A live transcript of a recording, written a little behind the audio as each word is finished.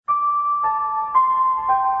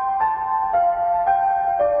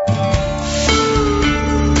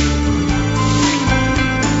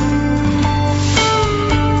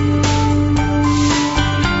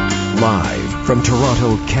From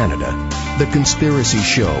Toronto, Canada, The Conspiracy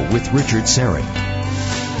Show with Richard Syrett.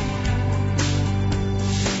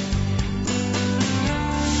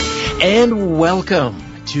 And welcome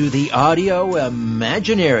to the Audio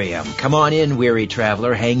Imaginarium. Come on in, weary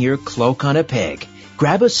traveler, hang your cloak on a peg,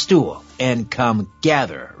 grab a stool, and come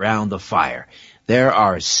gather round the fire. There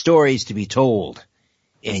are stories to be told,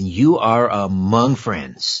 and you are among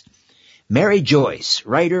friends. Mary Joyce,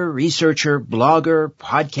 writer, researcher, blogger,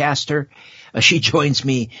 podcaster, she joins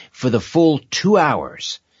me for the full 2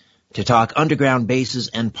 hours to talk underground bases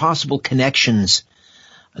and possible connections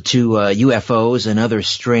to UFOs and other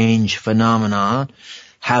strange phenomena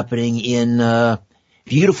happening in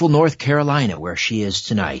beautiful North Carolina, where she is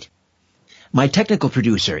tonight. My technical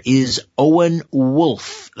producer is Owen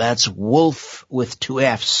Wolf. That's Wolf with 2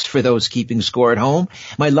 F's for those keeping score at home.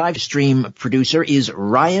 My live stream producer is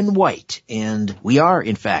Ryan White, and we are,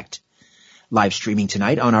 in fact, live streaming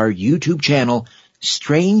tonight on our YouTube channel,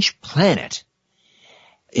 Strange Planet,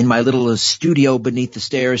 in my little studio beneath the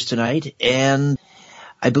stairs tonight. And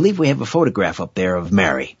I believe we have a photograph up there of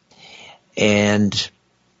Mary. And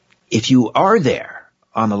if you are there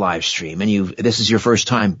on the live stream and this is your first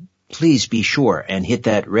time, please be sure and hit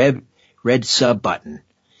that red sub button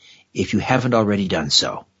if you haven't already done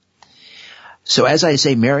so. So as I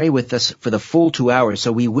say, Mary with us for the full 2 hours.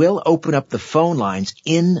 So we will open up the phone lines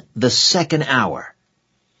in the second hour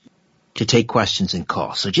to take questions and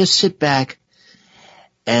calls. So just sit back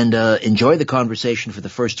and enjoy the conversation for the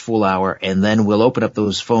first full hour, and then we'll open up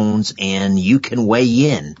those phones and you can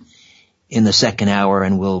weigh in the second hour,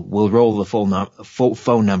 and we'll roll the full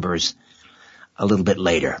phone numbers a little bit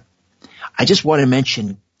later. I just want to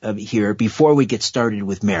mention here, before we get started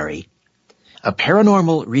with Mary, a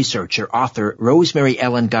paranormal researcher, author, Rosemary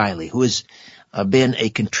Ellen Guiley, who has been a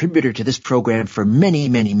contributor to this program for many,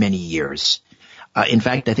 many, many years. In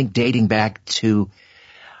fact, I think dating back to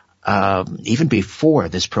even before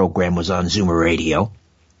this program was on Zoomer Radio.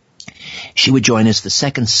 She would join us the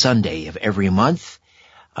second Sunday of every month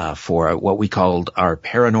for what we called our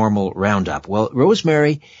Paranormal Roundup. Well,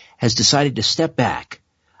 Rosemary has decided to step back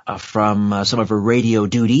from some of her radio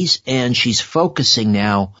duties, and she's focusing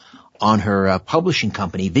now on her publishing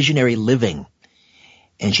company, Visionary Living.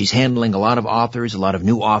 And she's handling a lot of authors, a lot of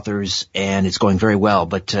new authors, and it's going very well.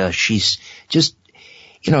 But she's just,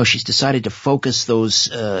 she's decided to focus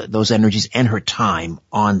those energies and her time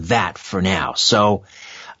on that for now. So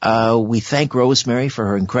we thank Rosemary for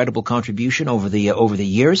her incredible contribution over the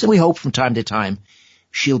years, and we hope from time to time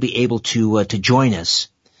she'll be able to join us,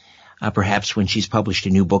 perhaps when she's published a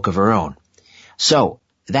new book of her own. So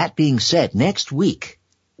that being said, next week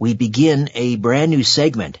we begin a brand new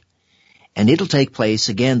segment, and it'll take place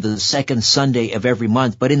again the second Sunday of every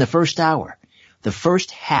month, but in the first hour, the first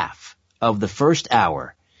half of the first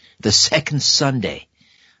hour, the second Sunday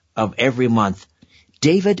of every month,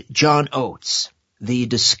 David John Oates, the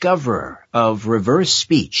discoverer of reverse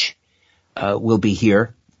speech, will be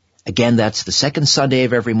here. Again, that's the second Sunday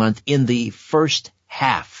of every month in the first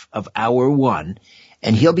half of hour one,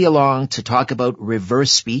 and he'll be along to talk about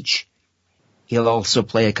reverse speech. He'll also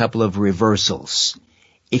play a couple of reversals.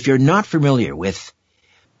 If you're not familiar with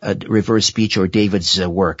reverse speech or David's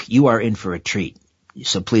work, you are in for a treat.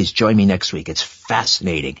 So please join me next week. It's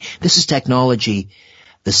fascinating. This is technology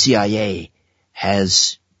the CIA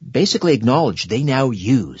has basically acknowledged they now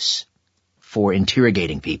use for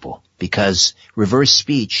interrogating people, because reverse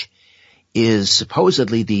speech is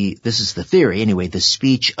supposedly this is the theory anyway, the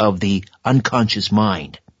speech of the unconscious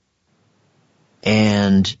mind.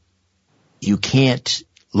 And you can't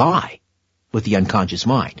lie with the unconscious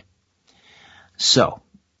mind. So,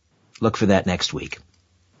 look for that next week.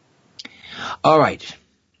 All right,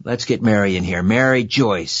 let's get Mary in here. Mary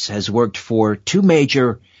Joyce has worked for 2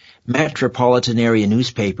 major metropolitan area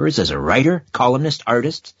newspapers as a writer, columnist,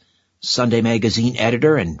 artist, Sunday magazine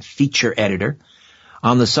editor, and feature editor.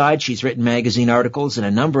 On the side, she's written magazine articles and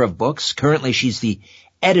a number of books. Currently, she's the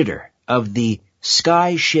editor of the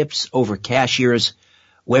Sky Ships Over Cashiers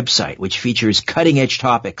website, which features cutting-edge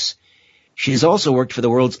topics. She has also worked for the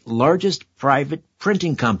world's largest private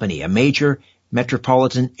printing company, a major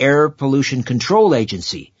metropolitan air pollution control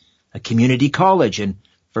agency, a community college, and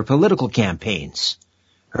for political campaigns.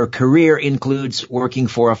 Her career includes working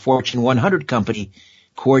for a Fortune 100 company,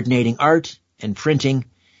 coordinating art and printing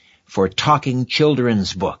for talking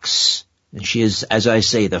children's books. And she is, as I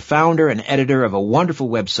say, the founder and editor of a wonderful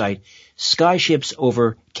website,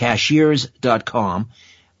 skyshipsovercashiers.com,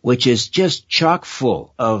 which is just chock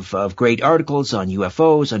full of great articles on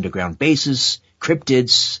UFOs, underground bases,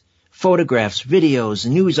 cryptids, photographs, videos,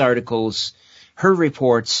 news articles, her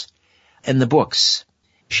reports, and the books.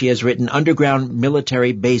 She has written Underground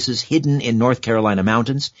Military Bases Hidden in North Carolina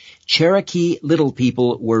Mountains, Cherokee Little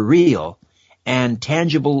People Were Real, and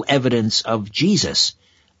Tangible Evidence of Jesus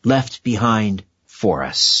Left Behind for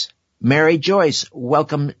Us. Mary Joyce,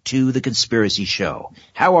 welcome to The Conspiracy Show.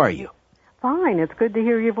 How are you? Fine. It's good to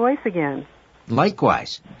hear your voice again.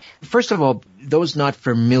 Likewise. First of all, those not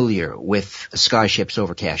familiar with Skyships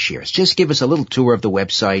Over Cashiers, just give us a little tour of the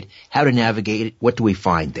website, how to navigate it, what do we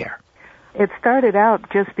find there? It started out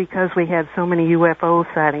just because we had so many UFO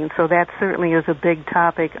sightings, so that certainly is a big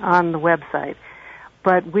topic on the website.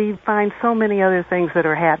 But we find so many other things that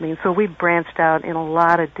are happening, so we've branched out in a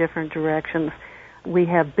lot of different directions. We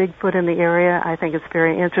have Bigfoot in the area. I think it's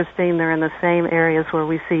very interesting. They're in the same areas where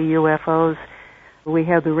we see UFOs. We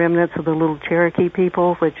have the remnants of the little Cherokee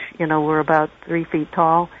people, which, were about 3 feet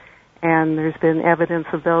tall, and there's been evidence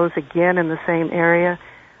of those again in the same area.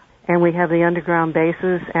 And we have the underground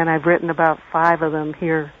bases, and I've written about 5 of them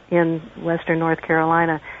here in western North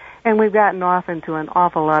Carolina. And we've gotten off into an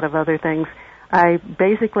awful lot of other things. I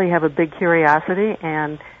basically have a big curiosity,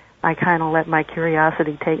 and I kind of let my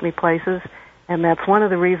curiosity take me places. And that's one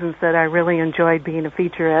of the reasons that I really enjoyed being a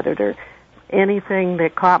feature editor. Anything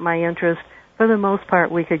that caught my interest, for the most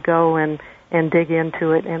part, we could go and dig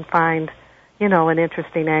into it and find, an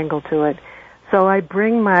interesting angle to it. So I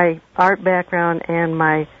bring my art background and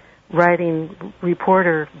my writing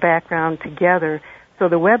reporter background together. So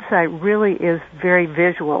the website really is very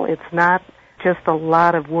visual. It's not just a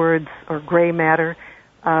lot of words or gray matter.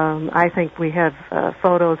 I think we have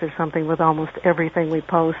photos or something with almost everything we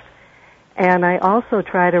post. And I also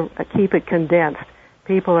try to keep it condensed.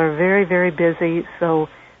 People are very, very busy, so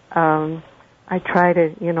I try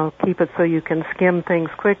to, keep it so you can skim things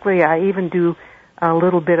quickly. I even do a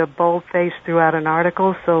little bit of boldface throughout an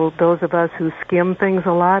article, so those of us who skim things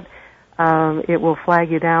a lot, it will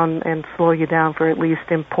flag you down and slow you down for at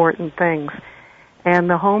least important things. And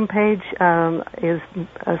the home page is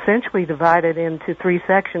essentially divided into 3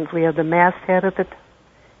 sections. We have the masthead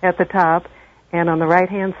at the top, and on the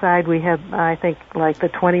right-hand side we have, I think, like the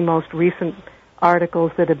 20 most recent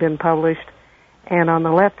articles that have been published. And on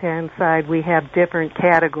the left-hand side we have different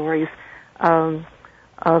categories of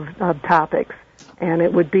topics. And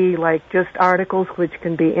it would be like just articles, which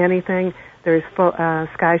can be anything. There's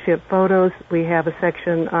skyship photos. We have a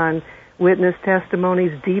section on witness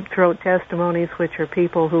testimonies, deep throat testimonies, which are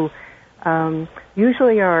people who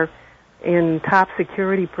usually are in top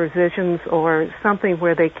security positions or something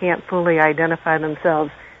where they can't fully identify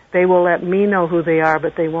themselves. They will let me know who they are,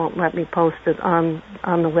 but they won't let me post it on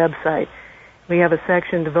the website. We have a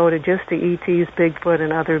section devoted just to ETs, Bigfoot,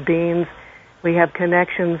 and other beings. We have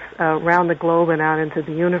connections around the globe and out into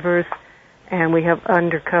the universe. And we have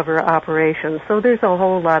undercover operations. So there's a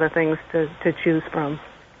whole lot of things to choose from.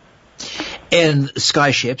 And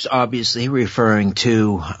skyships, obviously referring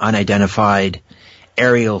to unidentified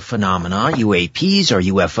aerial phenomena, UAPs or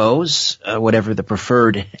UFOs, whatever the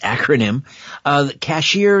preferred acronym.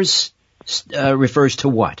 Cashiers refers to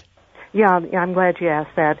what? Yeah, I'm glad you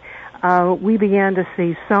asked that. We began to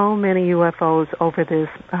see so many UFOs over this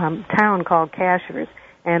town called Cashiers,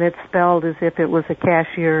 and it's spelled as if it was a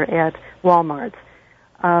cashier at Walmart's.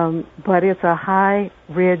 But it's a high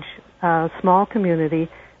ridge, small community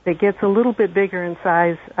that gets a little bit bigger in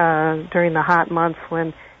size during the hot months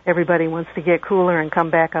when everybody wants to get cooler and come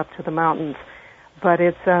back up to the mountains. But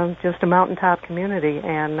it's just a mountaintop community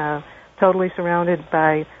and totally surrounded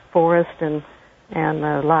by forest and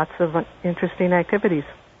lots of interesting activities.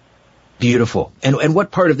 Beautiful. And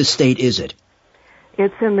what part of the state is it?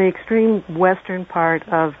 It's in the extreme western part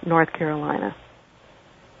of North Carolina.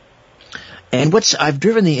 And I've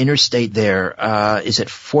driven the interstate there. Is it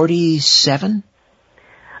 47?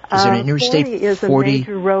 Is there an interstate 40 is a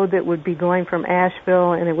major road that would be going from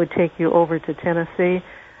Asheville, and it would take you over to Tennessee.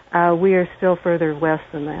 We are still further west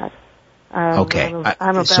than that. Okay. I'm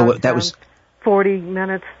about so that was 40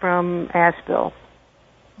 minutes from Asheville.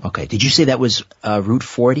 Okay. Did you say that was Route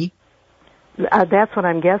 40? That's what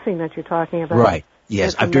I'm guessing that you're talking about. Right.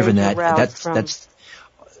 Yes, I've driven that. That's.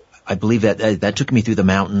 I believe that took me through the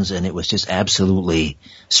mountains, and it was just absolutely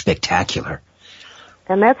spectacular.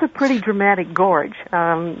 And that's a pretty dramatic gorge.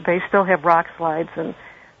 They still have rock slides and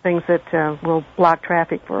things that will block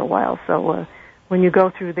traffic for a while. So when you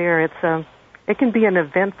go through there, it can be an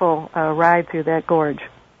eventful ride through that gorge,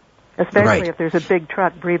 especially if there's a big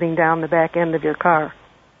truck breathing down the back end of your car.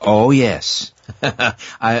 Oh, yes.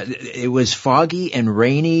 It was foggy and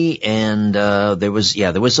rainy, and there was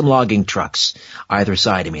some logging trucks either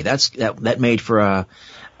side of me. That made for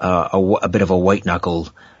a bit of a white knuckle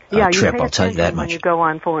trip. I'll tell you that much. When you go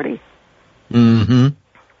on 40. Mm-hmm.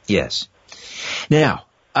 Yes. Now,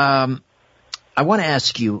 I want to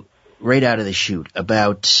ask you right out of the chute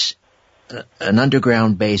about an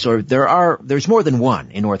underground base, or there's more than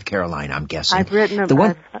one in North Carolina, I'm guessing. I've written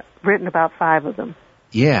about 5 of them.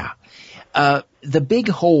 Yeah. The Big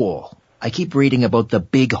Hole. I keep reading about the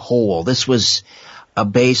Big Hole. This was a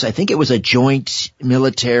base, I think it was a joint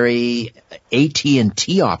military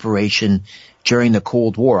AT&T operation during the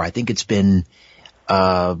Cold War. I think it's been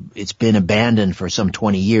abandoned for some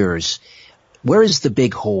 20 years. Where is the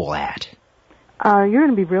Big Hole at? You're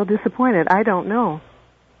going to be real disappointed. I don't know.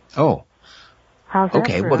 Oh. How's that?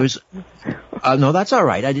 Okay. Well, there's. No, that's all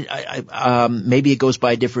right. Maybe it goes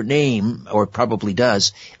by a different name, or it probably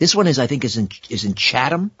does. This one is in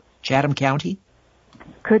Chatham County.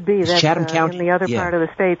 Could be. That's Chatham County in the other part of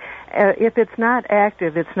the state. If it's not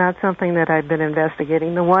active, it's not something that I've been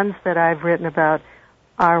investigating. The ones that I've written about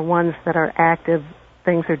are ones that are active.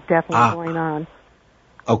 Things are definitely going on.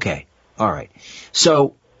 Okay. All right.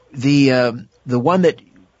 So the one that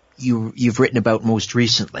you've written about most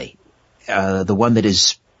recently, the one that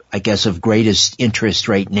is, I guess, of greatest interest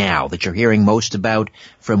right now, that you're hearing most about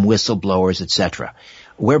from whistleblowers, etc.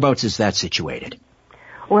 Whereabouts is that situated?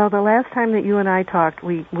 Well, the last time that you and I talked,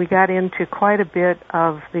 we got into quite a bit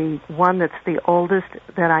of the one that's the oldest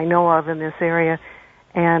that I know of in this area,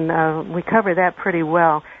 and we covered that pretty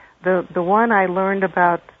well. The one I learned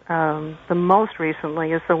about the most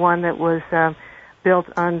recently is the one that was built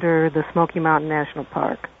under the Smoky Mountain National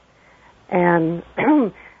Park, and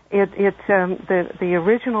the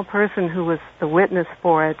original person who was the witness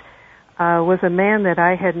for it was a man that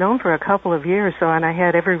I had known for a couple of years, and I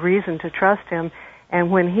had every reason to trust him. And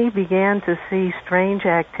when he began to see strange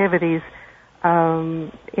activities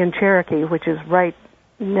in Cherokee, which is right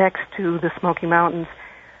next to the Smoky Mountains,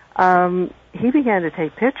 he began to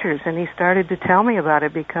take pictures, and he started to tell me about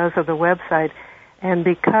it because of the website. And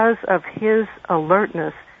because of his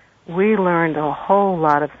alertness, we learned a whole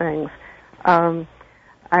lot of things. Let's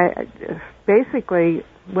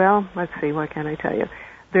see, what can I tell you?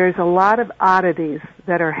 There's a lot of oddities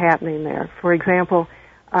that are happening there. For example,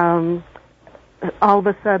 all of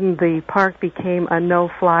a sudden the park became a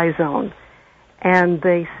no-fly zone. And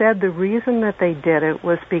they said the reason that they did it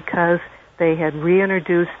was because they had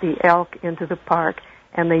reintroduced the elk into the park,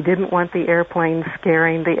 and they didn't want the airplanes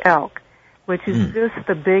scaring the elk, which is just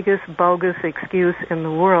the biggest bogus excuse in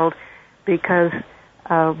the world, because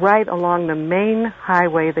right along the main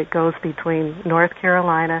highway that goes between North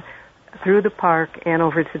Carolina through the park and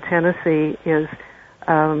over to Tennessee is,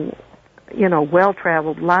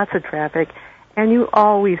 well-traveled, lots of traffic, and you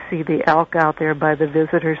always see the elk out there by the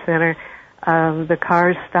visitor center. The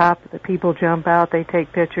cars stop, the people jump out, they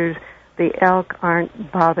take pictures. The elk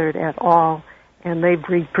aren't bothered at all, and they've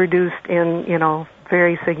reproduced in,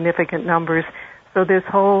 very significant numbers. So this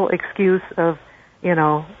whole excuse of,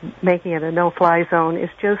 making it a no-fly zone is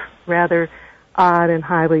just rather odd and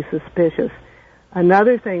highly suspicious.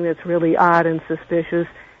 Another thing that's really odd and suspicious,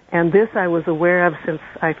 and this I was aware of since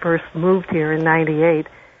I first moved here in '98,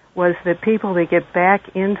 was that people that get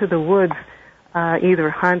back into the woods, either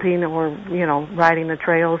hunting or, riding the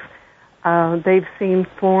trails, they've seen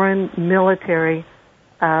foreign military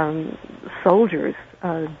soldiers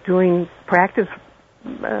doing practice,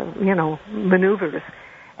 maneuvers.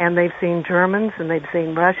 And they've seen Germans, and they've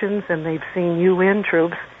seen Russians, and they've seen UN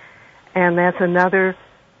troops. And that's another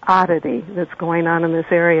oddity that's going on in this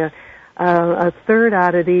area. A third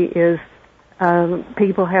oddity is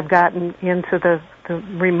people have gotten into the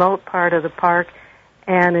remote part of the park,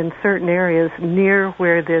 and in certain areas near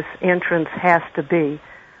where this entrance has to be,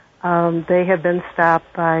 they have been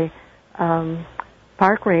stopped by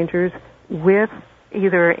park rangers with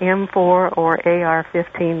either M4 or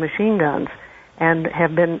AR-15 machine guns, and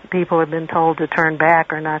people have been told to turn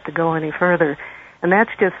back or not to go any further. And that's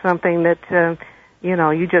just something that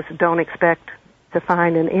you just don't expect to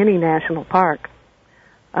find in any national park.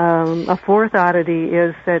 A fourth oddity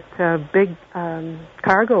is that big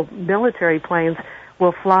cargo military planes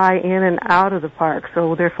will fly in and out of the park,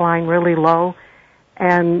 so they're flying really low.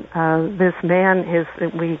 And this man,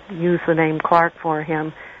 we use the name Clark for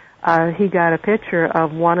him, he got a picture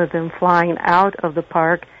of one of them flying out of the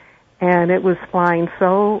park, and it was flying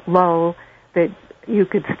so low that you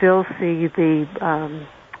could still see the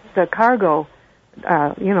cargo,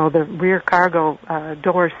 the rear cargo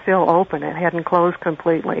door still open. It hadn't closed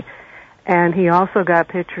completely. And he also got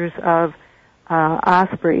pictures of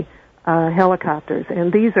Osprey helicopters,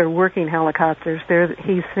 and these are working helicopters.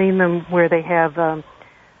 He's seen them where they have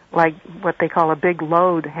like what they call a big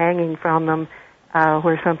load hanging from them,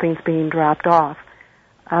 where something's being dropped off.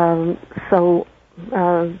 So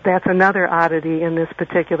that's another oddity in this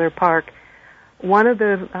particular park. One of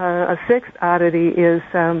the a sixth oddity is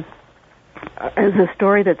a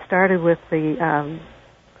story that started with the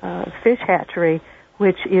fish hatchery,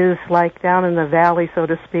 which is like down in the valley, so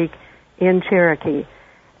to speak, in Cherokee.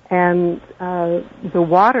 And the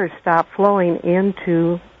water stopped flowing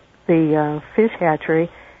into the fish hatchery,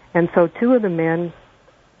 and so two of the men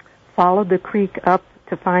followed the creek up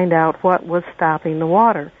to find out what was stopping the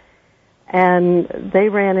water. And they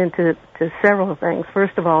ran into several things.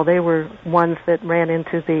 First of all, they were ones that ran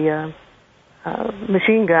into the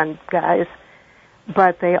machine gun guys,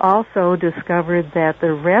 but they also discovered that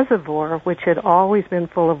the reservoir, which had always been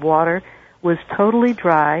full of water, was totally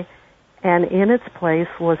dry, and in its place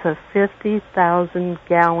was a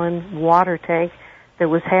 50,000-gallon water tank that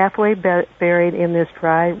was halfway buried in this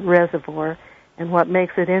dry reservoir. And what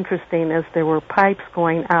makes it interesting is there were pipes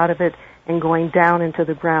going out of it and going down into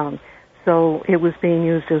the ground. So it was being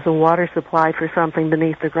used as a water supply for something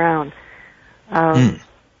beneath the ground. And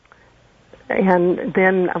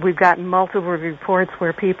then we've gotten multiple reports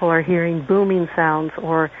where people are hearing booming sounds,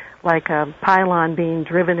 or like a pylon being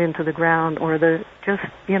driven into the ground, or the just,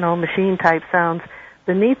 machine type sounds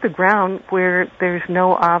beneath the ground where there's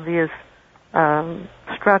no obvious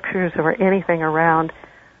structures or anything around.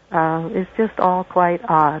 It's just all quite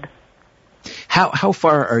odd. How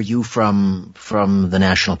far are you from the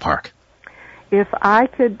national park? If I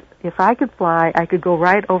could fly, I could go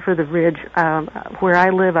right over the ridge. Where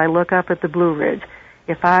I live, I look up at the Blue Ridge.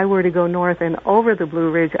 If I were to go north and over the Blue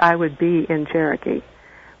Ridge, I would be in Cherokee.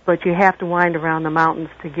 But you have to wind around the mountains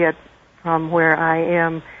to get from where I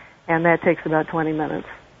am, and that takes about 20 minutes.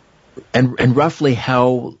 And roughly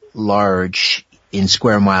how large in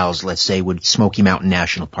square miles, let's say, would Smoky Mountain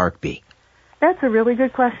National Park be? That's a really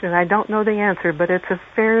good question. I don't know the answer, but it's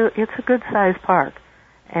a good sized park.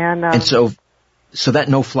 And so that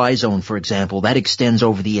no-fly zone, for example, that extends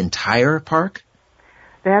over the entire park?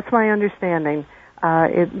 That's my understanding.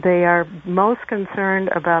 They are most concerned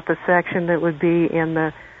about the section that would be in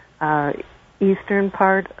the eastern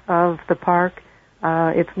part of the park.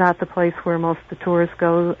 It's not the place where most of the tourists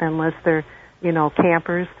go unless they're,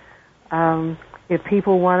 campers. If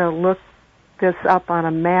people want to look this up on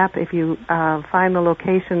a map, if you find the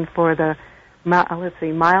location for the,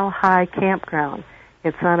 Mile High Campground,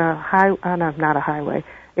 it's on not a highway.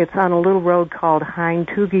 It's on a little road called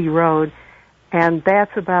Hindtoogie Road, and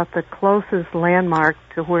that's about the closest landmark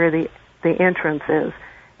to where the entrance is.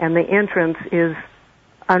 And the entrance is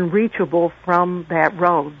unreachable from that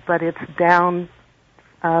road, but it's down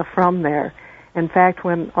from there. In fact,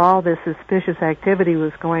 when all this suspicious activity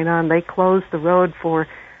was going on, they closed the road for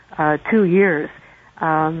 2 years.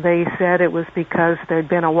 They said it was because there'd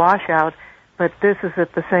been a washout, but this is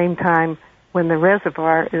at the same time when the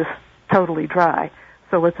reservoir is totally dry.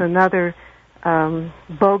 So it's another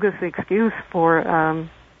bogus excuse for,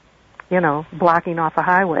 blocking off a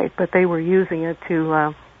highway. But they were using it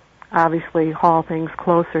to obviously haul things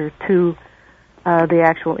closer to the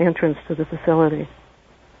actual entrance to the facility.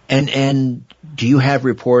 And do you have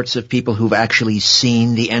reports of people who've actually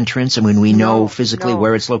seen the entrance? I mean, we know physically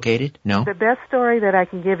where it's located? No? The best story that I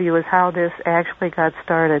can give you is how this actually got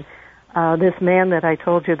started. This man that I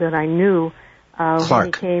told you that I knew, when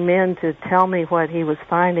he came in to tell me what he was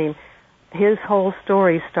finding, his whole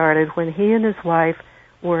story started when he and his wife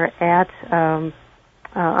were at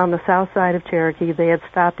on the south side of Cherokee. They had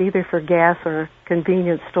stopped either for gas or a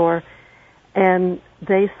convenience store, and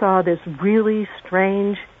they saw this really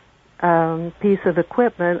strange piece of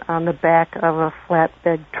equipment on the back of a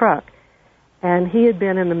flatbed truck. And he had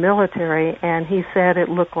been in the military, and he said it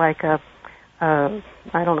looked like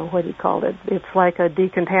I don't know what he called it. It's like a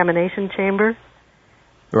decontamination chamber.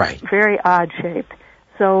 Right. Very odd shaped.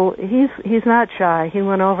 So he's not shy. He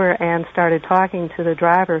went over and started talking to the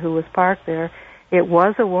driver who was parked there. It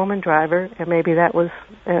was a woman driver, and maybe that was,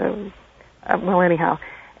 anyhow.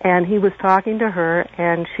 And he was talking to her,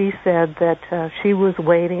 and she said that she was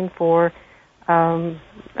waiting for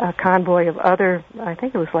a convoy of other, I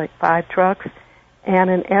think it was like 5 trucks, and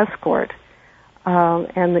an escort.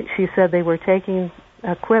 And she said they were taking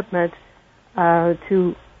equipment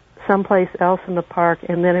to someplace else in the park,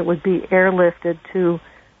 and then it would be airlifted to,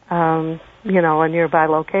 a nearby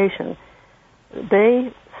location.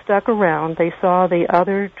 They stuck around. They saw the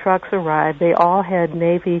other trucks arrive. They all had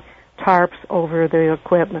Navy tarps over the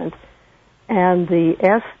equipment, and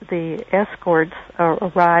the escorts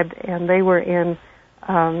arrived, and they were in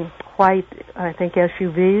white, I think,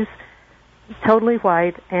 SUVs, totally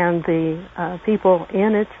white, and the people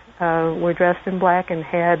in it were dressed in black and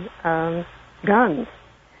had guns.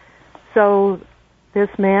 So this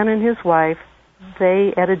man and his wife,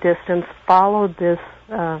 they, at a distance, followed this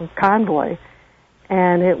convoy,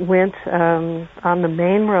 and it went on the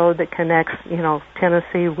main road that connects,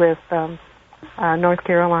 Tennessee with North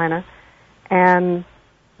Carolina, and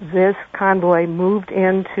this convoy moved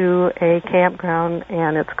into a campground,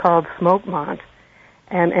 and it's called Smokemont.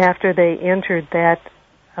 And after they entered that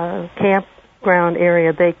campground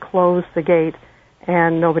area, they closed the gate,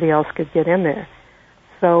 and nobody else could get in there.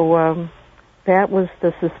 So that was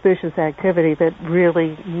the suspicious activity that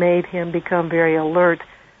really made him become very alert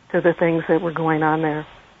to the things that were going on there.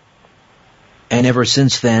 And ever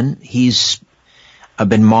since then, he's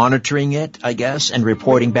been monitoring it, I guess, and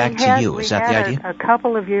reporting back to you. Is that the idea? A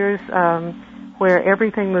couple of years where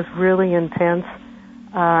everything was really intense.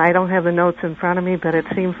 I don't have the notes in front of me, but it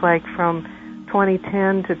seems like from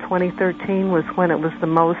 2010 to 2013 was when it was the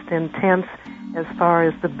most intense as far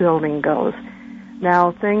as the building goes.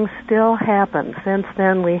 Now, things still happen. Since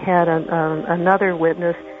then, we had another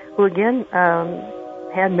witness who, again,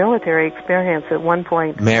 had military experience at one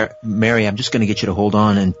point. Mary, I'm just going to get you to hold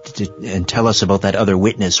on and tell us about that other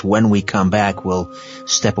witness. When we come back, we'll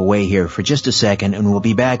step away here for just a second, and we'll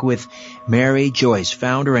be back with Mary Joyce,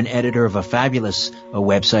 founder and editor of a fabulous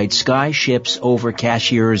website,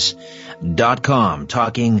 SkyShipsOverCashiers.com,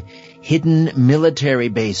 talking hidden military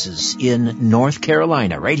bases in North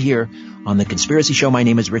Carolina, right here on The Conspiracy Show. My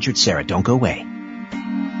name is Richard Serra. Don't go away.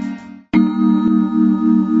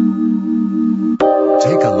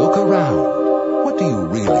 Take a look around. What do you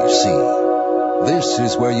really see? This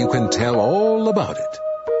is where you can tell all about it.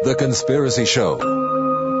 The Conspiracy Show.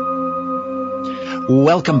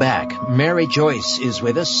 Welcome back. Mary Joyce is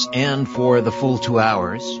with us, and for the full 2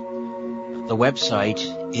 hours, the website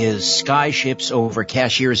is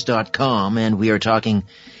SkyShipsOverCashiers.com, and we are talking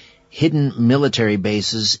hidden military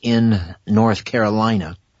bases in North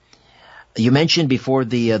Carolina. You mentioned before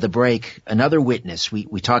the break another witness.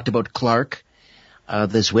 We talked about Clark,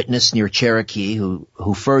 this witness near Cherokee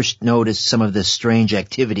who first noticed some of this strange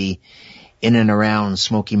activity in and around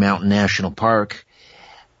Smoky Mountain National Park.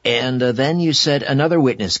 And then you said another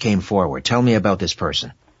witness came forward. Tell me about this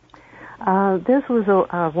person. This was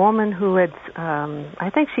a woman who had, I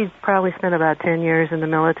think she probably spent about 10 years in the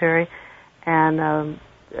military, and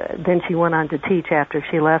then she went on to teach after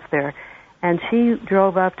she left there. And she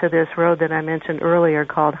drove up to this road that I mentioned earlier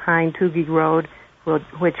called Hind-Toogie Road,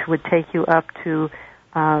 which would take you up to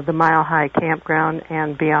the Mile High Campground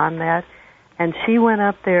and beyond that. And she went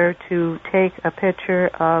up there to take a picture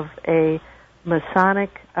of a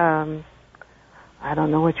Masonic, I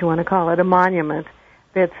don't know what you want to call it, a monument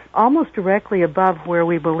that's almost directly above where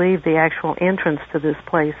we believe the actual entrance to this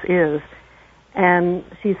place is. And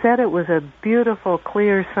she said it was a beautiful,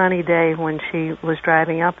 clear, sunny day when she was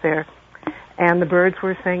driving up there, and the birds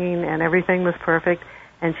were singing and everything was perfect.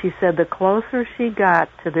 And she said the closer she got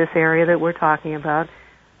to this area that we're talking about,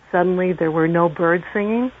 suddenly there were no birds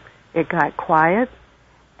singing. It got quiet.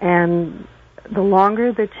 And the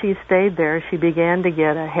longer that she stayed there, she began to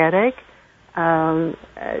get a headache.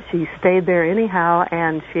 She stayed there anyhow,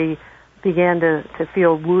 and she began to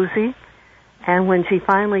feel woozy. And when she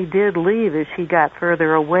finally did leave, as she got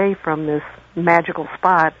further away from this magical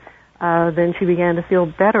spot, then she began to feel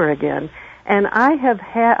better again. And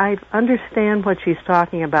I understand what she's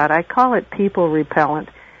talking about. I call it people repellent.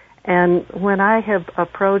 And when I have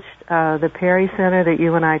approached the Perry Center that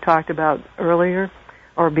you and I talked about earlier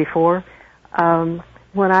or before,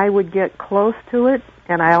 when I would get close to it,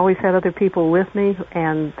 and I always had other people with me,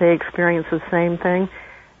 and they experienced the same thing,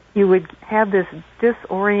 you would have this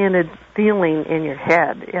disoriented feeling in your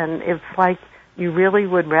head, and it's like you really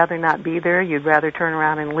would rather not be there. You'd rather turn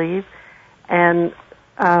around and leave. And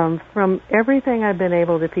from everything I've been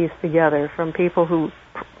able to piece together from people who,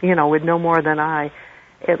 would know more than I,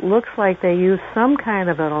 it looks like they use some kind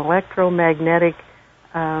of an electromagnetic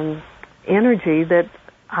energy that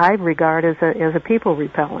I regard as a people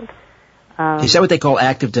repellent. Is that what they call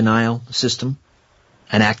active denial system?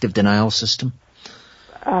 An active denial system?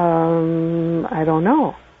 I don't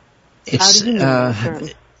know. It's How do you know the term?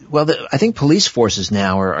 Well, I think police forces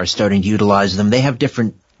now are starting to utilize them. They have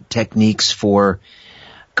different techniques for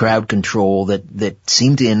crowd control that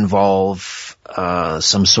seem to involve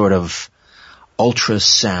some sort of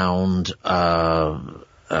ultrasound,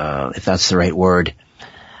 if that's the right word.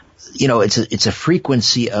 It's a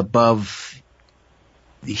frequency above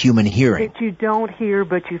human hearing. That you don't hear,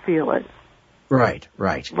 but you feel it. Right.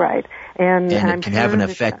 And it can have an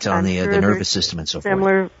effect on the nervous system and so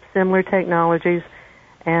forth. Similar technologies,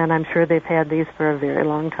 and I'm sure they've had these for a very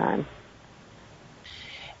long time.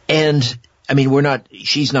 And I mean,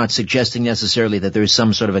 she's not suggesting necessarily that there's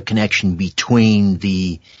some sort of a connection between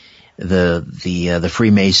the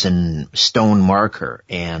Freemason stone marker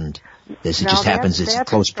and This it just happens it's in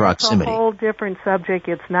close proximity. That's a whole different subject.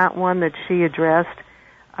 It's not one that she addressed.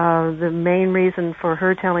 The main reason for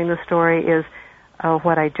her telling the story is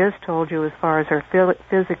what I just told you as far as her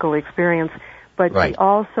physical experience. But right. She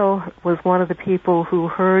also was one of the people who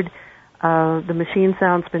heard the machine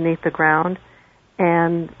sounds beneath the ground,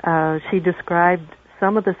 and she described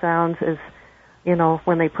some of the sounds as,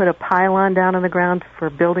 when they put a pylon down on the ground for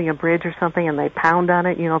building a bridge or something and they pound on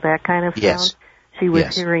it, that kind of sound. Yes. She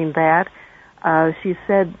was hearing that. She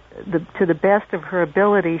said, to the best of her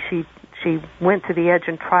ability, she went to the edge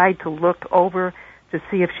and tried to look over to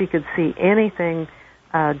see if she could see anything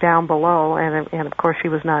down below, and of course she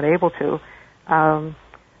was not able to.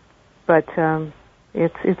 But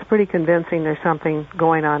it's pretty convincing there's something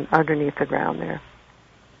going on underneath the ground there.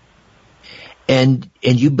 And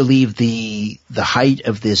you believe the height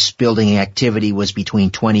of this building activity was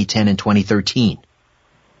between 2010 and 2013?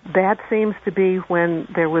 That seems to be when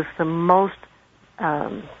there was the most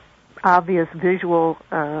obvious visual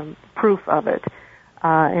proof of it.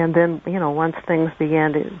 And then, once things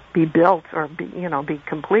began to be built or be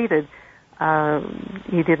completed,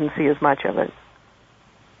 you didn't see as much of it.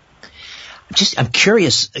 I'm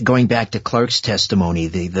curious, going back to Clark's testimony,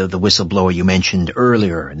 the whistleblower you mentioned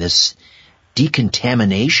earlier, this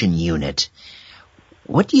decontamination unit.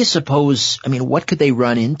 What do you suppose, what could they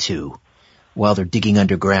run into while they're digging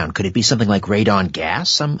underground? Could it be something like radon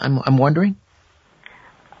gas, I'm wondering?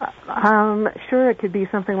 Sure, it could be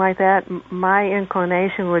something like that. My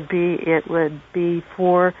inclination would be it would be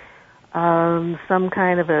for some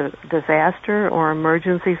kind of a disaster or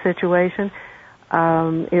emergency situation.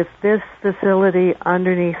 If this facility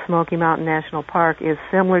underneath Smoky Mountain National Park is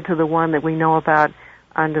similar to the one that we know about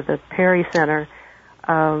under the Perry Center,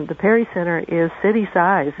 the Perry Center is city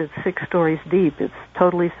size. It's 6 stories deep. It's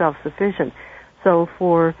totally self-sufficient. So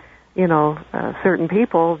for certain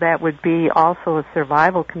people, that would be also a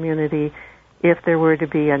survival community if there were to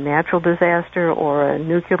be a natural disaster or a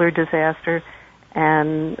nuclear disaster,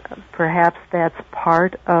 and perhaps that's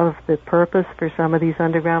part of the purpose for some of these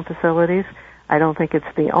underground facilities. I don't think it's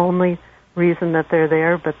the only reason that they're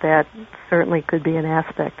there, but that certainly could be an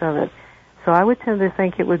aspect of it. So I would tend to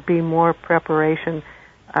think it would be more preparation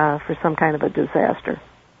for some kind of a disaster.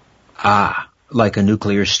 Like a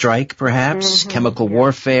nuclear strike, perhaps? Chemical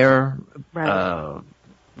warfare? Right.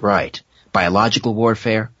 Right. Biological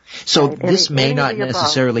warfare? So right. This may not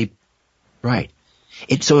necessarily... Right.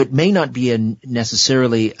 So it may not be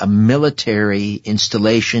necessarily a military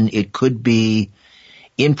installation. It could be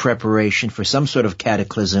in preparation for some sort of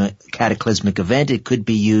cataclysmic event. It could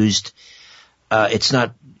be used... it's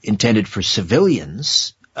not intended for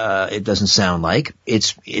civilians. It doesn't sound like.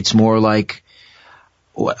 It's more like...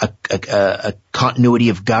 a continuity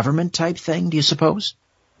of government type thing, do you suppose?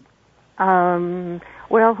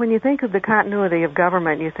 Well, when you think of the continuity of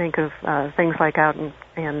government, you think of things like out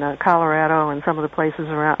in Colorado and some of the places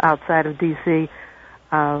around outside of D.C.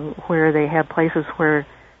 Where they have places where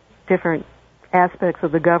different aspects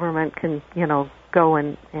of the government can, go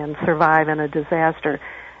and survive in a disaster.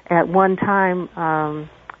 At one time,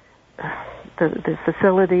 the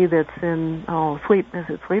facility that's in is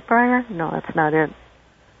it Sweetbriar? No, that's not it.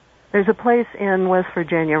 There's a place in West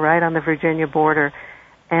Virginia, right on the Virginia border,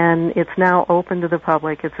 and it's now open to the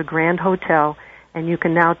public. It's a grand hotel, and you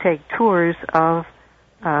can now take tours of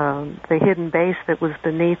the hidden base that was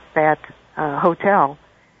beneath that hotel.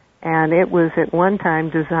 And it was at one time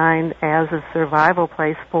designed as a survival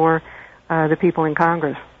place for the people in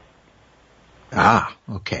Congress.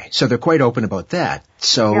 Okay. So they're quite open about that.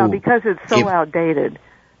 So yeah, because it's so outdated,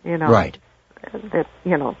 Right. That,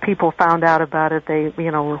 people found out about it, they,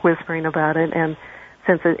 were whispering about it, and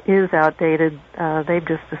since it is outdated, they've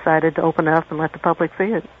just decided to open it up and let the public see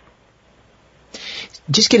it.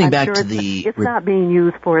 Just getting back to the... It's not being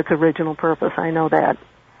used for its original purpose, I know that.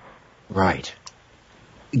 Right.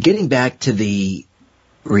 Getting back to the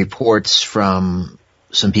reports from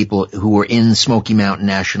some people who were in Smoky Mountain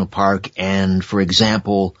National Park, and, for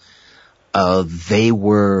example, they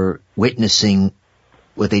were witnessing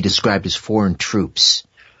what they described as foreign troops.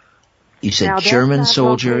 You said German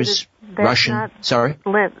soldiers, Russian, sorry?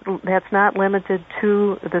 That's not limited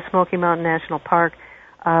to the Smoky Mountain National Park.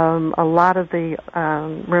 A lot of the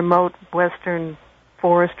remote western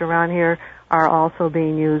forest around here are also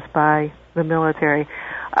being used by the military.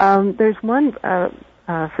 There's one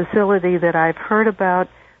facility that I've heard about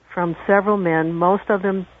from several men. Most of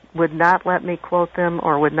them would not let me quote them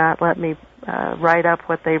or would not let me write up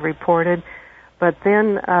what they reported. But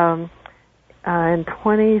then in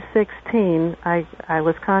 2016, I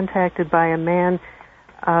was contacted by a man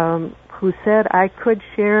who said I could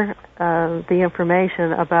share the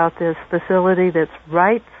information about this facility that's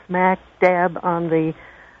right smack dab on the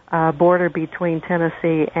border between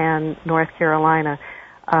Tennessee and North Carolina.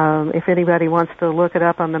 If anybody wants to look it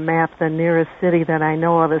up on the map, the nearest city that I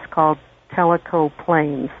know of is called Tellico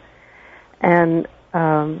Plains. And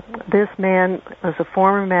this man was a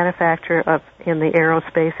former manufacturer in the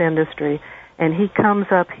aerospace industry, and he comes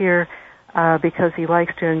up here because he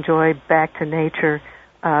likes to enjoy back-to-nature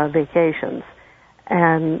vacations.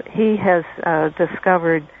 And he has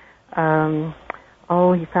discovered,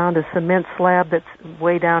 he found a cement slab that's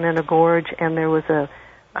way down in a gorge, and there was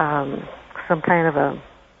some kind of a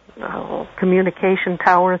communication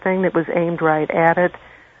tower thing that was aimed right at it.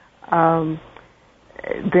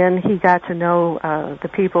 Then he got to know the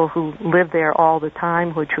people who lived there all the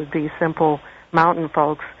time, which would be simple mountain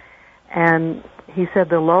folks. And he said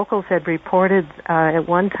the locals had reported at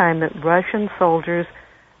one time that Russian soldiers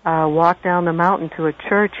walked down the mountain to a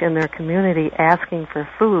church in their community asking for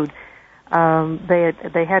food.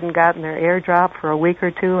 They hadn't gotten their airdrop for a week or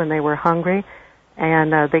two, and they were hungry,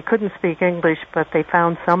 and they couldn't speak English, but they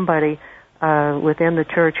found somebody within the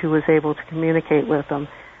church who was able to communicate with them.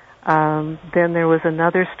 Then there was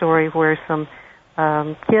another story where some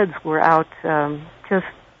kids were out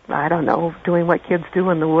doing what kids do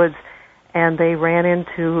in the woods, and they ran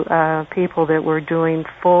into people that were doing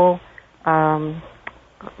full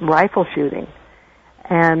rifle shooting.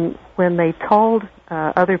 And when they told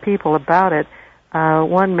other people about it,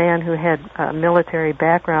 one man who had a military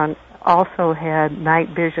background also had night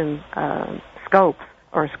vision scope,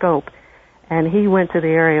 and he went to the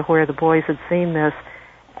area where the boys had seen this,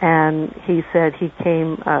 and he said he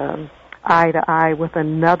came eye to eye with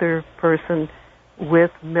another person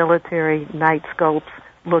with military night scopes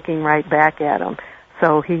looking right back at him.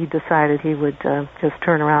 So he decided he would just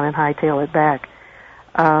turn around and hightail it back.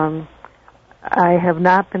 I have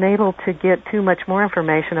not been able to get too much more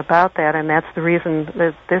information about that, and that's the reason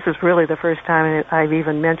that this is really the first time I've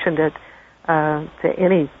even mentioned it to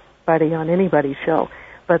anybody on anybody's show.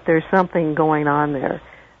 But there's something going on there.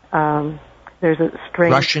 There's a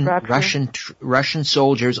strange Russian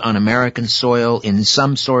soldiers on American soil in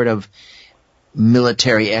some sort of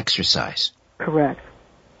military exercise. Correct.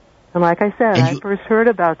 And like I said, I first heard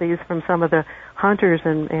about these from some of the hunters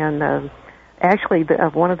and actually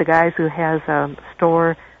one of the guys who has a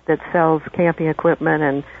store that sells camping equipment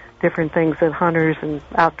and different things that hunters and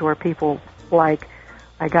outdoor people like.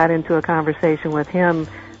 I got into a conversation with him,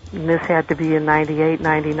 and this had to be in 98,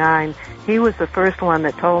 99. He was the first one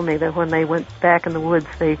that told me that when they went back in the woods,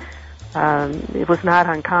 it was not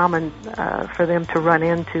uncommon for them to run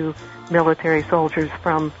into military soldiers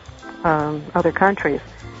from other countries.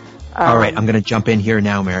 All right, I'm going to jump in here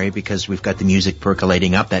now, Mary, because we've got the music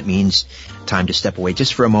percolating up. That means time to step away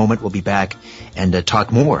just for a moment. We'll be back and talk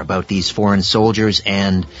more about these foreign soldiers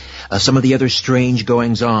and some of the other strange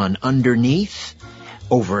goings-on underneath,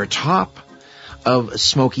 over top of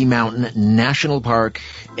Smoky Mountain National Park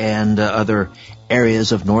and other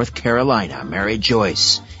areas of North Carolina. Mary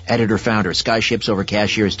Joyce, editor-founder,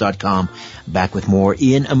 SkyshipsOverCashiers.com. Back with more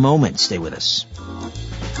in a moment. Stay with us.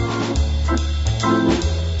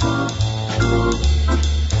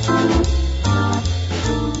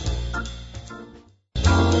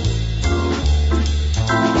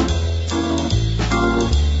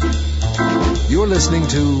 You're listening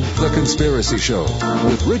to The Conspiracy Show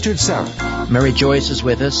with Richard Syrett. Mary Joyce is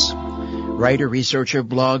with us, writer, researcher,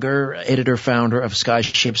 blogger, editor-founder of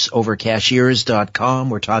SkyshipsOverCashiers.com.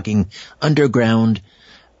 We're talking underground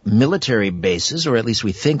military bases, or at least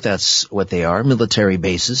we think that's what they are, military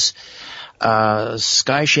bases.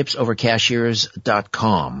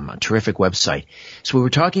 SkyshipsOverCashiers.com, a terrific website. So we were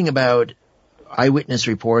talking about eyewitness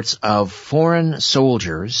reports of foreign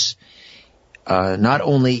soldiers, not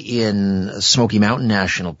only in Smoky Mountain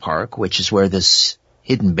National Park, which is where this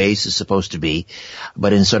hidden base is supposed to be,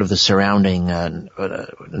 but in sort of the surrounding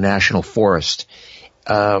national forest.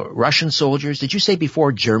 Russian soldiers, did you say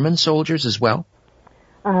before German soldiers as well?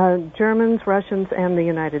 Germans, Russians, and the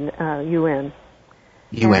United UN.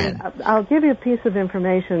 UN. And I'll give you a piece of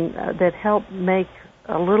information that helped make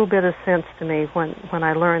a little bit of sense to me when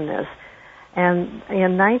I learned this. And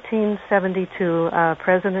in 1972,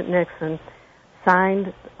 President Nixon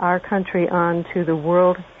signed our country on to the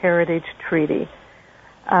World Heritage Treaty.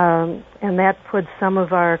 And that puts some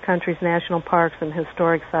of our country's national parks and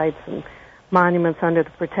historic sites and monuments under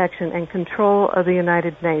the protection and control of the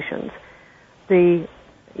United Nations. The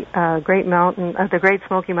Great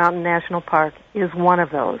Smoky Mountain National Park is one of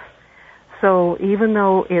those. So even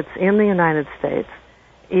though it's in the United States,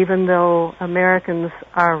 even though Americans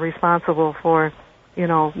are responsible for,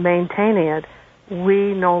 maintaining it,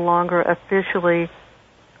 we no longer officially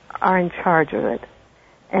are in charge of it.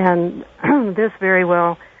 And this very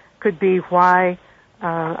well could be why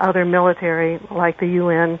other military, like the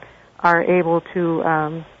UN, are able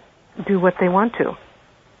to do what they want to.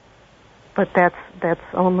 But that's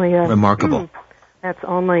only remarkable. That's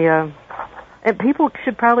only and people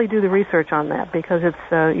should probably do the research on that, because it's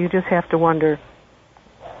you just have to wonder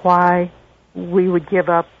why we would give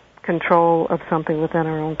up control of something within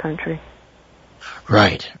our own country.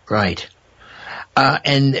 Right.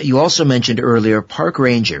 And you also mentioned earlier park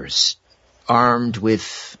rangers armed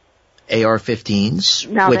with AR-15s,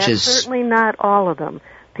 now, which that's is certainly not all of them.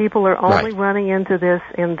 People are only running into this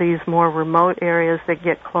in these more remote areas that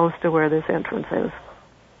get close to where this entrance is.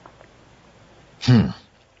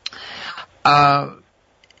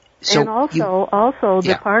 So and also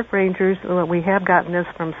the park rangers, we have gotten this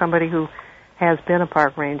from somebody who has been a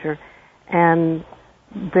park ranger, and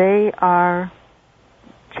they are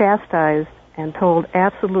chastised and told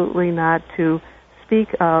absolutely not to speak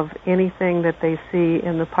of anything that they see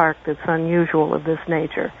in the park that's unusual of this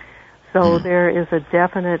nature. So there is a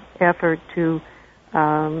definite effort to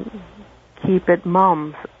keep it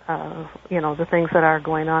mum, the things that are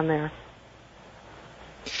going on there.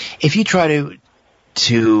 If you try to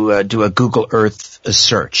do a Google Earth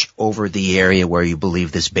search over the area where you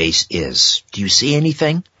believe this base is, do you see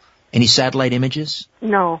anything? Any satellite images?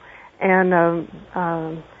 No, and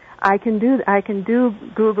I can do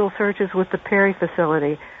Google searches with the Perry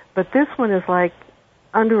facility, but this one is like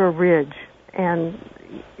under a ridge, and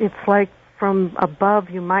it's like from above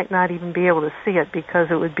you might not even be able to see it,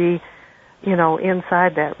 because it would be,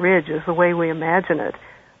 inside that ridge is the way we imagine it,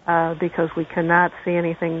 because we cannot see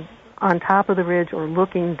anything on top of the ridge or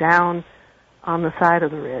looking down on the side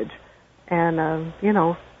of the ridge. And,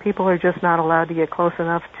 people are just not allowed to get close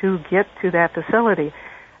enough to get to that facility.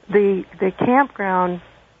 The campground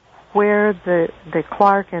where the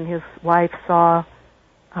Clark and his wife saw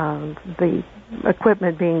the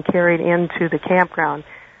equipment being carried into the campground,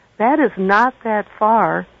 that is not that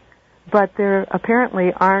far, but there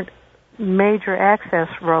apparently aren't major access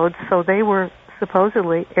roads, so they were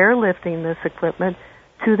supposedly airlifting this equipment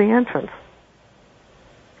to the entrance.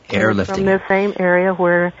 Airlifting. From the same area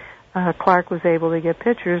where Clark was able to get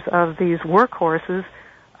pictures of these workhorses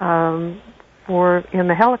in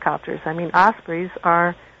the helicopters. I mean, Ospreys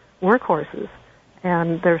are workhorses,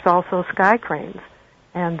 and there's also sky cranes.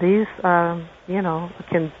 And these,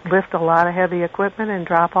 can lift a lot of heavy equipment and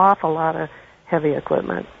drop off a lot of heavy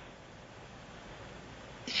equipment.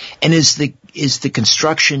 And is the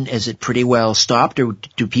construction, is it pretty well stopped, or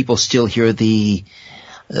do people still hear these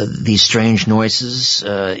strange noises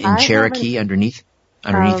in Cherokee underneath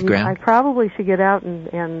the ground? I probably should get out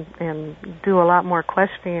and do a lot more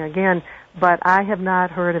questioning again, but I have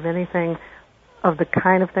not heard of anything of the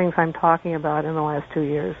kind of things I'm talking about in the last 2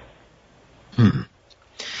 years.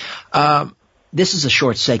 This is a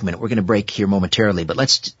short segment. We're going to break here momentarily, but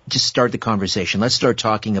let's just start the conversation. Let's start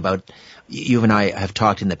talking about, you and I have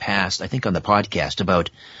talked in the past, I think on the podcast, about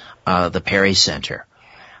the Perry Center.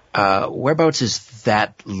 Whereabouts is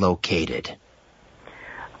that located?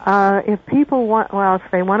 If people if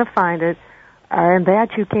they want to find it, and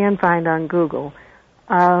that you can find on Google,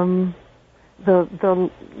 a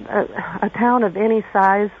town of any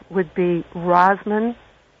size would be Rosman,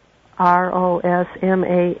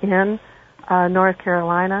 Rosman, North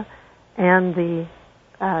Carolina, and the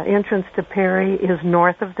entrance to Perry is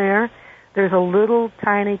north of there. There's a little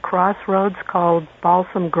tiny crossroads called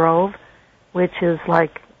Balsam Grove, which is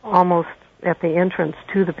like almost at the entrance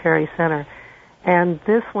to the Perry Center. And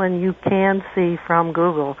this one you can see from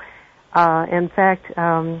Google. In fact,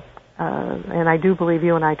 and I do believe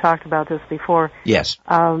you and I talked about this before. Yes.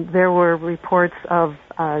 There were reports of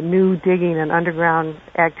new digging and underground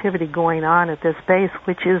activity going on at this base,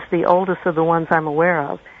 which is the oldest of the ones I'm aware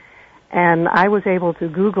of. And I was able to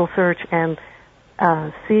Google search and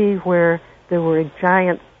see where there were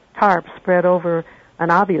giant tarps spread over an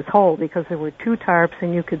obvious hole, because there were two tarps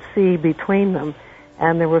and you could see between them.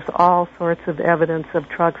 And there was all sorts of evidence of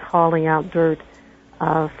trucks hauling out dirt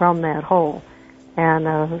from that hole.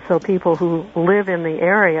 And so people who live in the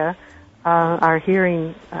area are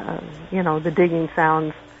hearing, the digging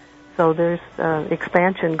sounds. So there's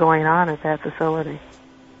expansion going on at that facility.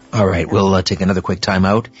 All right, we'll take another quick time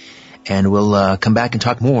out, and we'll come back and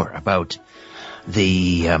talk more about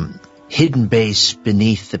the hidden base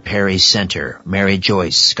beneath the Perry Center. Mary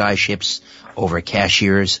Joyce, Skyships, over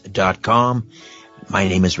cashiers.com. My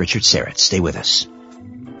name is Richard Serrett. Stay with us.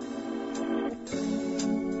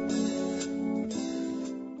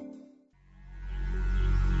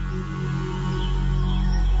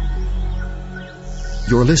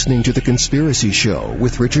 You're listening to The Conspiracy Show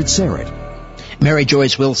with Richard Syrett. Mary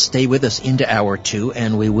Joyce will stay with us into hour 2,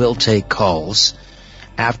 and we will take calls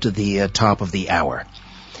after the top of the hour.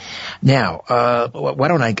 Now, why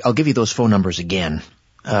don't I'll give you those phone numbers again,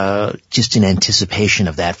 just in anticipation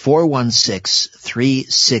of that.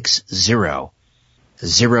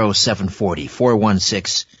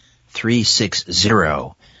 416-360-0740.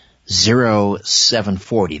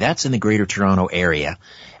 416-360-0740. That's in the Greater Toronto area.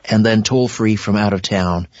 And then toll free from out of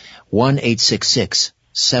town,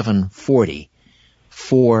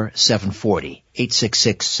 1-866-740-4740.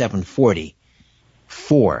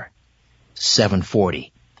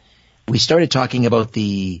 866-740-4740. We started talking about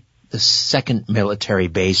the second military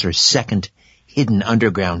base, or second hidden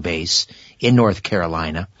underground base in North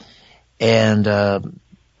Carolina. And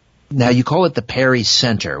now you call it the Perry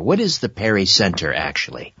Center. What is the Perry Center,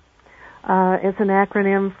 actually? It's an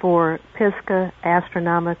acronym for Pisgah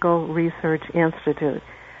Astronomical Research Institute.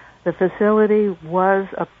 The facility was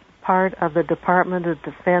a part of the Department of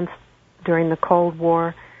Defense during the Cold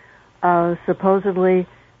War. Supposedly,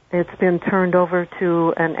 it's been turned over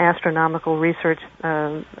to an astronomical research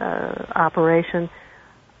operation.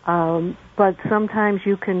 But sometimes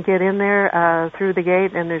you can get in there through the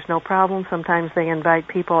gate and there's no problem. Sometimes they invite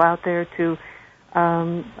people out there to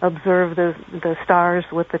observe the stars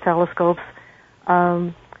with the telescopes.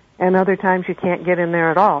 And other times you can't get in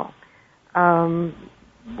there at all.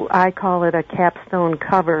 I call it a capstone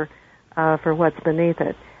cover for what's beneath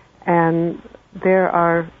it. And there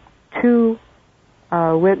are 2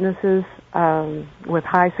 witnesses with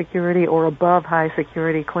high security or above high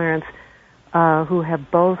security clearance who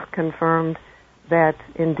have both confirmed that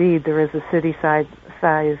indeed there is a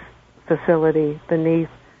city-size facility beneath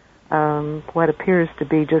what appears to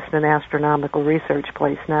be just an astronomical research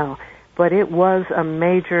place now. But it was a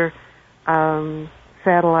major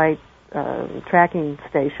satellite tracking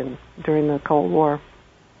station during the Cold War.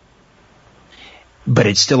 But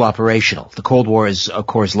it's still operational. The Cold War is, of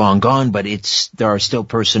course, long gone, but there are still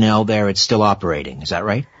personnel there. It's still operating. Is that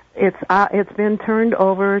right? It's been turned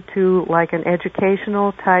over to like an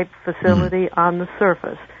educational type facility on the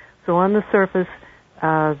surface. So on the surface,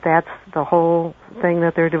 that's the whole thing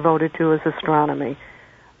that they're devoted to is astronomy.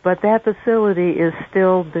 But that facility is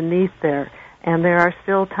still beneath there, and there are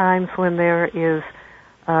still times when there is.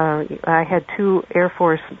 I had 2 Air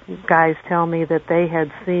Force guys tell me that they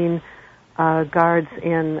had seen guards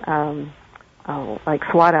in like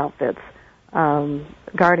SWAT outfits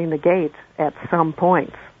guarding the gates at some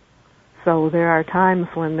points. So there are times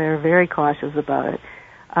when they're very cautious about it.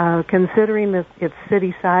 Considering that it's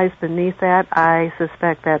city size beneath that, I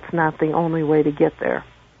suspect that's not the only way to get there.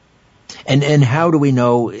 And how do we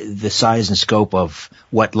know the size and scope of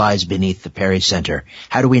what lies beneath the Perry Center?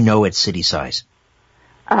 How do we know it's city size?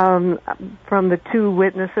 From the 2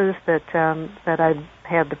 witnesses that I've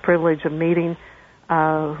had the privilege of meeting,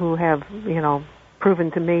 who have,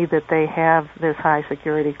 proven to me that they have this high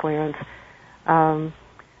security clearance.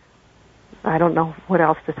 I don't know what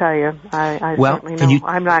else to tell you. I certainly know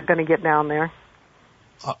I'm not going to get down there.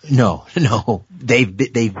 No. They've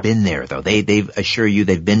been there though. They've assure you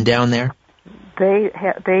they've been down there.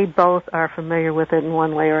 They both are familiar with it in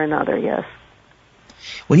one way or another. Yes.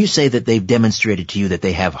 When you say that they've demonstrated to you that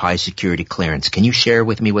they have high security clearance, can you share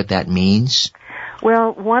with me what that means?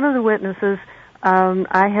 Well, one of the witnesses,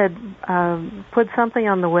 I had put something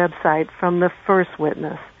on the website from the first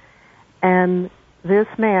witness, and this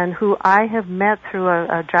man, who I have met through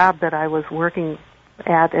a job that I was working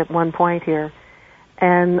at one point here,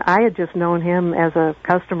 and I had just known him as a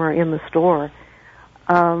customer in the store,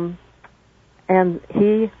 and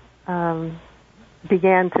he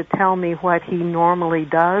began to tell me what he normally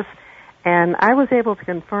does, and I was able to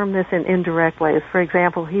confirm this in indirect ways. For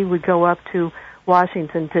example, he would go up to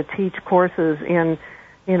Washington to teach courses in,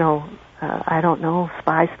 I don't know,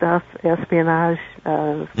 spy stuff, espionage,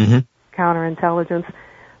 counterintelligence.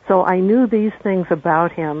 So I knew these things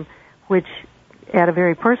about him, which at a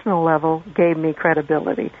very personal level gave me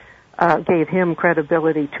credibility, gave him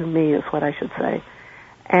credibility to me is what I should say.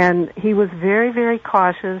 And he was very, very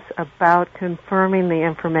cautious about confirming the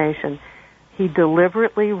information. He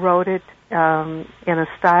deliberately wrote it in a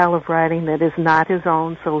style of writing that is not his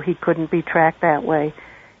own, so he couldn't be tracked that way.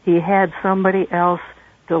 He had somebody else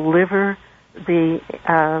deliver the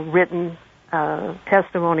written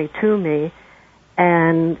testimony to me,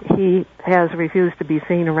 and he has refused to be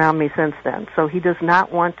seen around me since then. So he does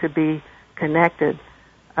not want to be connected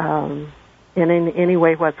in any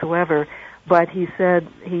way whatsoever. But he said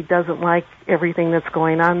he doesn't like everything that's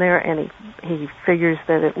going on there, and he figures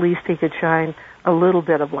that at least he could shine a little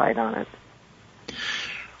bit of light on it.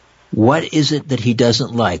 What is it that he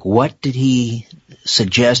doesn't like? What did he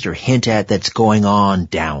suggest or hint at that's going on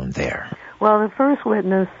down there? Well, the first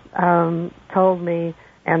witness told me,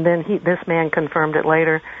 and then this man confirmed it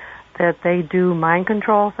later, that they do mind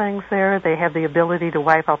control things there. They have the ability to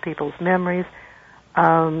wipe out people's memories.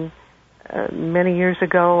 Many years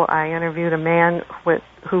ago, I interviewed a man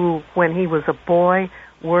who, when he was a boy,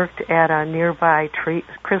 worked at a nearby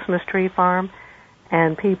Christmas tree farm,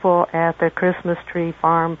 and people at the Christmas tree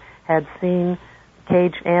farm had seen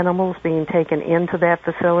caged animals being taken into that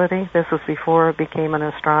facility. This was before it became an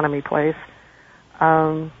astronomy place.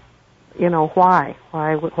 Why?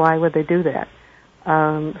 Why would they do that?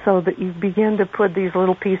 So that you begin to put these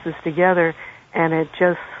little pieces together, and it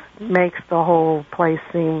just makes the whole place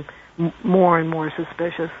seem more and more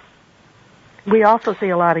suspicious. We also see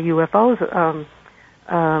a lot of UFOs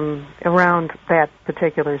around that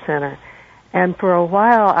particular center. And for a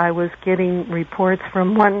while, I was getting reports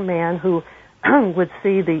from one man who would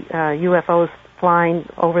see the UFOs flying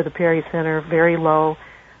over the Perry Center very low.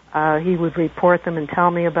 He would report them and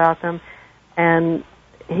tell me about them. And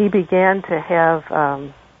he began to have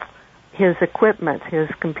his equipment, his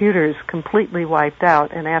computers, completely wiped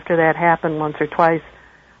out. And after that happened once or twice,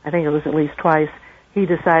 I think it was at least twice, he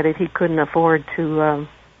decided he couldn't afford to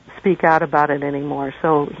speak out about it anymore.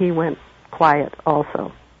 So he went quiet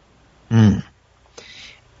also. Mm.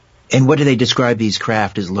 And what do they describe these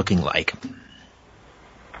craft as looking like?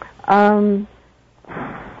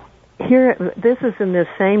 Here, this is in this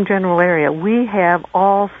same general area. We have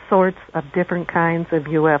all sorts of different kinds of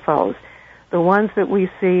UFOs. The ones that we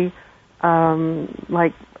see,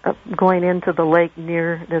 like going into the lake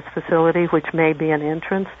near this facility, which may be an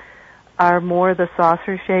entrance, are more the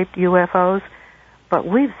saucer-shaped UFOs. But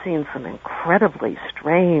we've seen some incredibly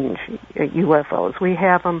strange UFOs. We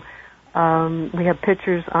have them. We have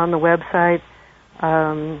pictures on the website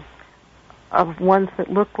of ones that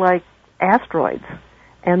look like asteroids.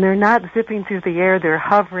 And they're not zipping through the air. They're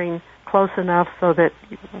hovering close enough so that,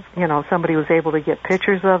 somebody was able to get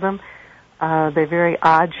pictures of them. They're very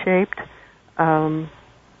odd-shaped. I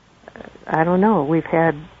don't know. We've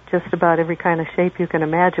had just about every kind of shape you can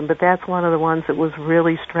imagine, but that's one of the ones that was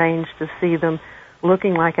really strange to see them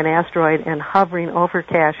looking like an asteroid and hovering over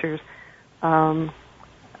cachers. And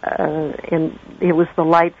it was the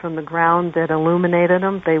light from the ground that illuminated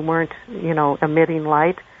them. They weren't, emitting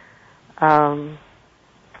light.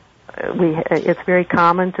 It's very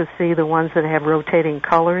common to see the ones that have rotating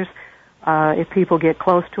colors. If people get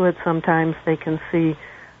close to it, sometimes they can see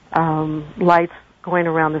lights going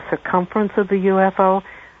around the circumference of the UFO,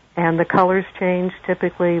 and the colors change.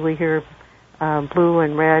 Typically, we hear blue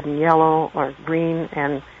and red and yellow or green,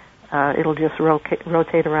 and it'll just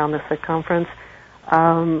rotate around the circumference.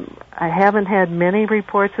 I haven't had many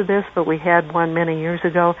reports of this, but we had one many years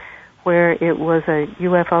ago where it was a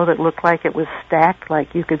UFO that looked like it was stacked,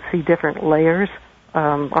 like you could see different layers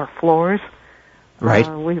or floors. Right.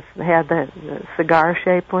 We've had the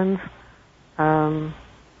cigar-shaped ones.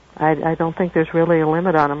 I don't think there's really a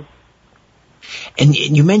limit on them. And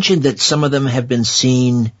you mentioned that some of them have been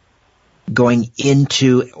seen going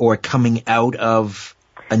into or coming out of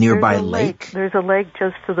a nearby lake. There's a lake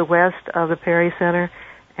just to the west of the Perry Center,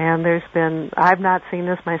 and I've not seen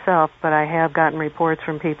this myself, but I have gotten reports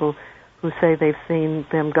from people who say they've seen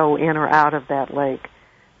them go in or out of that lake.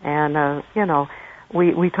 And,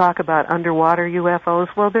 we talk about underwater UFOs.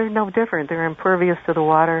 Well, they're no different. They're impervious to the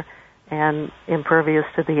water and impervious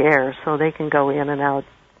to the air, so they can go in and out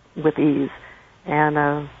with ease. And,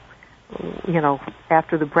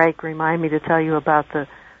 after the break, remind me to tell you about the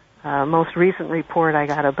most recent report I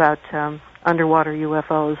got about underwater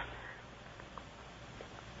UFOs.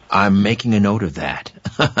 I'm making a note of that.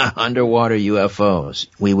 Underwater UFOs.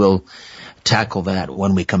 We will tackle that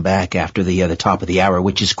when we come back after the top of the hour,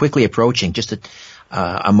 which is quickly approaching. Just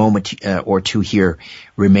a moment or two here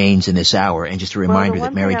remains in this hour. And just a reminder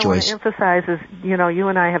that Mary Joyce... The one thing I want to emphasize is, you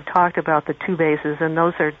and I have talked about the two bases, and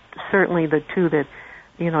those are certainly the two that,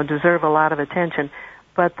 deserve a lot of attention.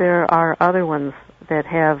 But there are other ones that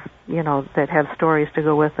have stories to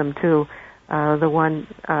go with them, too. The one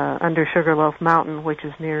under Sugarloaf Mountain, which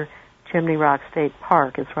is near Chimney Rock State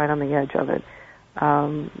Park. It's right on the edge of it.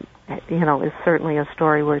 Is certainly a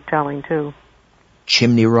story worth telling, too.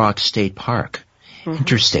 Chimney Rock State Park. Mm-hmm.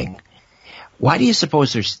 Interesting. Why do you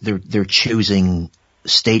suppose they're choosing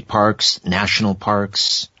state parks, national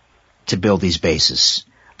parks to build these bases?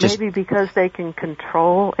 Maybe because they can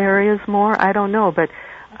control areas more. I don't know, but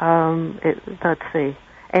let's see.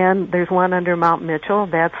 And there's one under Mount Mitchell.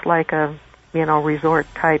 That's like a resort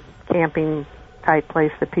type camping type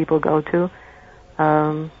place that people go to.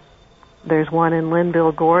 There's one in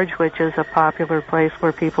Linville Gorge, which is a popular place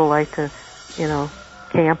where people like to,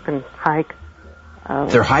 camp and hike.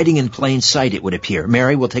 They're hiding in plain sight, it would appear.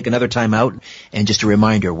 Mary, we'll take another time out, and just a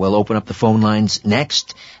reminder, we'll open up the phone lines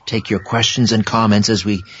next, take your questions and comments as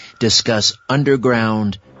we discuss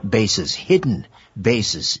underground bases, hidden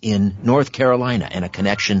bases in North Carolina, and a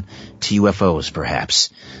connection to UFOs, perhaps.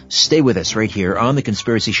 Stay with us right here on The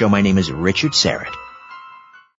Conspiracy Show. My name is Richard Serrett.